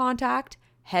making eye contact,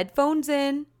 headphones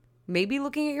in, maybe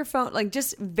looking at your phone, like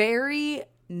just very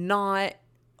not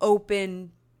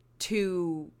open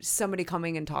to somebody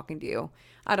coming and talking to you.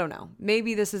 I don't know.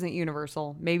 Maybe this isn't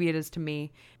universal. Maybe it is to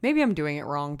me. Maybe I'm doing it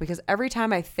wrong because every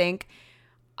time I think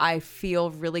I feel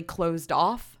really closed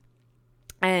off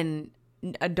and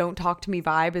a don't talk to me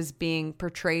vibe is being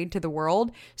portrayed to the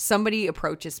world, somebody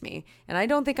approaches me and I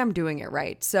don't think I'm doing it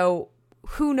right. So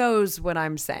who knows what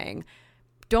I'm saying?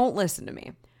 Don't listen to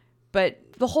me. But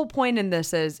the whole point in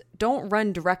this is don't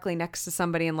run directly next to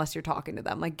somebody unless you're talking to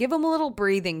them. Like give them a little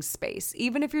breathing space.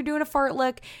 Even if you're doing a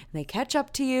fartlek and they catch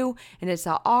up to you and it's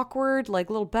that awkward,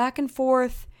 like little back and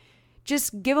forth,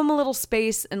 just give them a little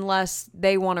space unless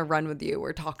they want to run with you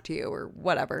or talk to you or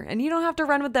whatever. And you don't have to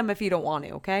run with them if you don't want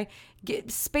to, okay?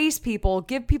 Space people,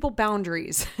 give people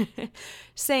boundaries.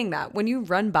 Saying that, when you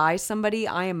run by somebody,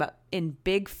 I am in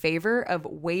big favor of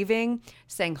waving,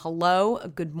 saying hello,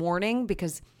 good morning,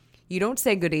 because you don't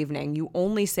say good evening. You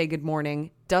only say good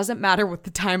morning. Doesn't matter what the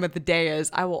time of the day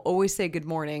is. I will always say good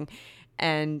morning.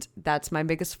 And that's my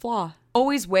biggest flaw.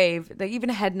 Always wave, like even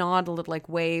a head nod, a little like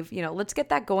wave, you know, let's get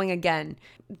that going again.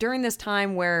 During this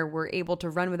time where we're able to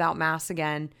run without masks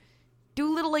again, do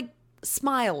a little like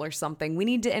smile or something. We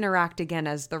need to interact again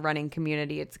as the running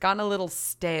community. It's gotten a little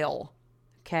stale.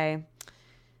 Okay.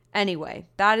 Anyway,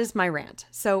 that is my rant.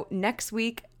 So next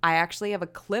week, I actually have a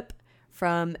clip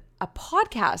from a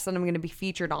podcast that I'm going to be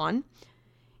featured on.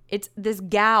 It's this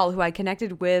gal who I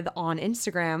connected with on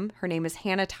Instagram. Her name is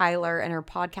Hannah Tyler, and her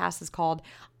podcast is called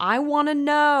I Want to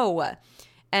Know.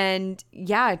 And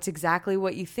yeah, it's exactly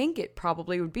what you think it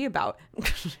probably would be about.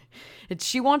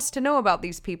 She wants to know about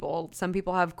these people. Some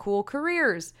people have cool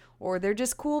careers, or they're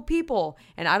just cool people.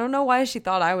 And I don't know why she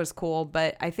thought I was cool,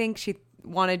 but I think she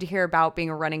wanted to hear about being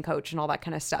a running coach and all that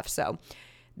kind of stuff. So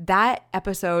that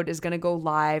episode is going to go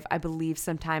live, I believe,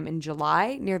 sometime in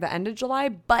July, near the end of July,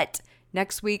 but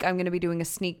Next week, I'm going to be doing a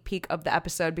sneak peek of the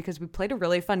episode because we played a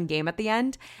really fun game at the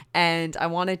end and I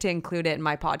wanted to include it in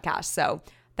my podcast. So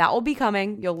that will be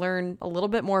coming. You'll learn a little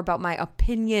bit more about my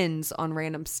opinions on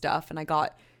random stuff. And I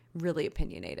got really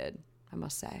opinionated, I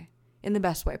must say, in the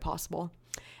best way possible.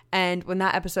 And when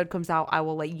that episode comes out, I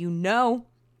will let you know.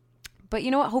 But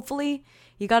you know what? Hopefully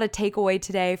you got a takeaway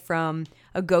today from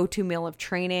a go-to meal of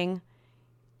training.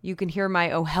 You can hear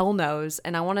my oh hell no's,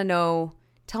 and I want to know,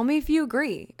 tell me if you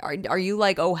agree. Are you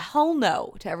like, oh hell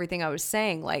no to everything I was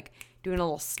saying? Like doing a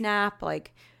little snap,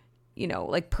 like, you know,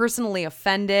 like personally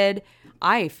offended.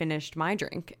 I finished my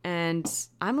drink and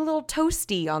I'm a little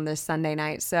toasty on this Sunday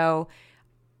night. So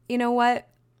you know what?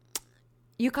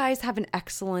 You guys have an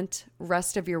excellent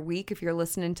rest of your week. If you're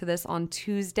listening to this on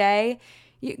Tuesday,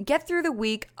 you get through the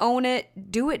week, own it,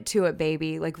 do it to it,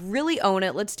 baby. Like really own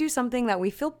it. Let's do something that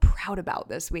we feel proud about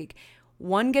this week.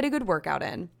 1, get a good workout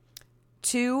in.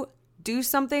 2, do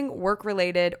something work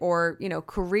related or, you know,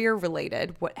 career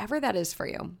related, whatever that is for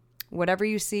you. Whatever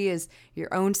you see is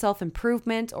your own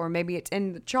self-improvement, or maybe it's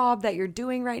in the job that you're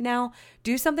doing right now.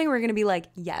 Do something where you're going to be like,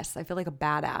 yes, I feel like a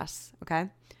badass. Okay.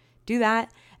 Do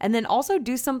that. And then also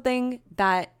do something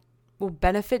that will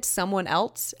benefit someone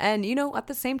else. And, you know, at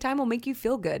the same time will make you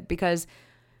feel good, because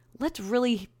let's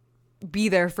really be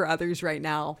there for others right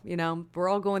now. You know, we're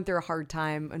all going through a hard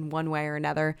time in one way or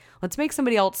another. Let's make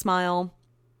somebody else smile,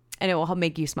 and it will help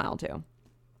make you smile too.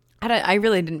 I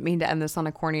really didn't mean to end this on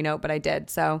a corny note, but I did.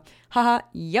 So, haha,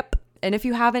 yep. And if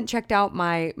you haven't checked out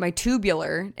my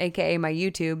tubular, aka my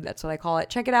YouTube, that's what I call it,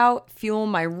 check it out. Fuel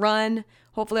my run.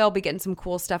 Hopefully I'll be getting some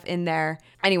cool stuff in there.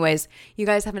 Anyways, you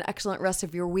guys have an excellent rest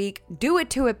of your week. Do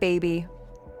it to it, baby.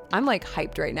 I'm like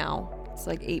hyped right now. It's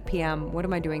like 8 p.m. What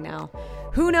am I doing now?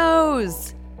 Who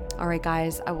knows? All right,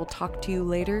 guys, I will talk to you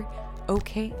later.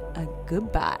 Okay,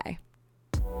 goodbye.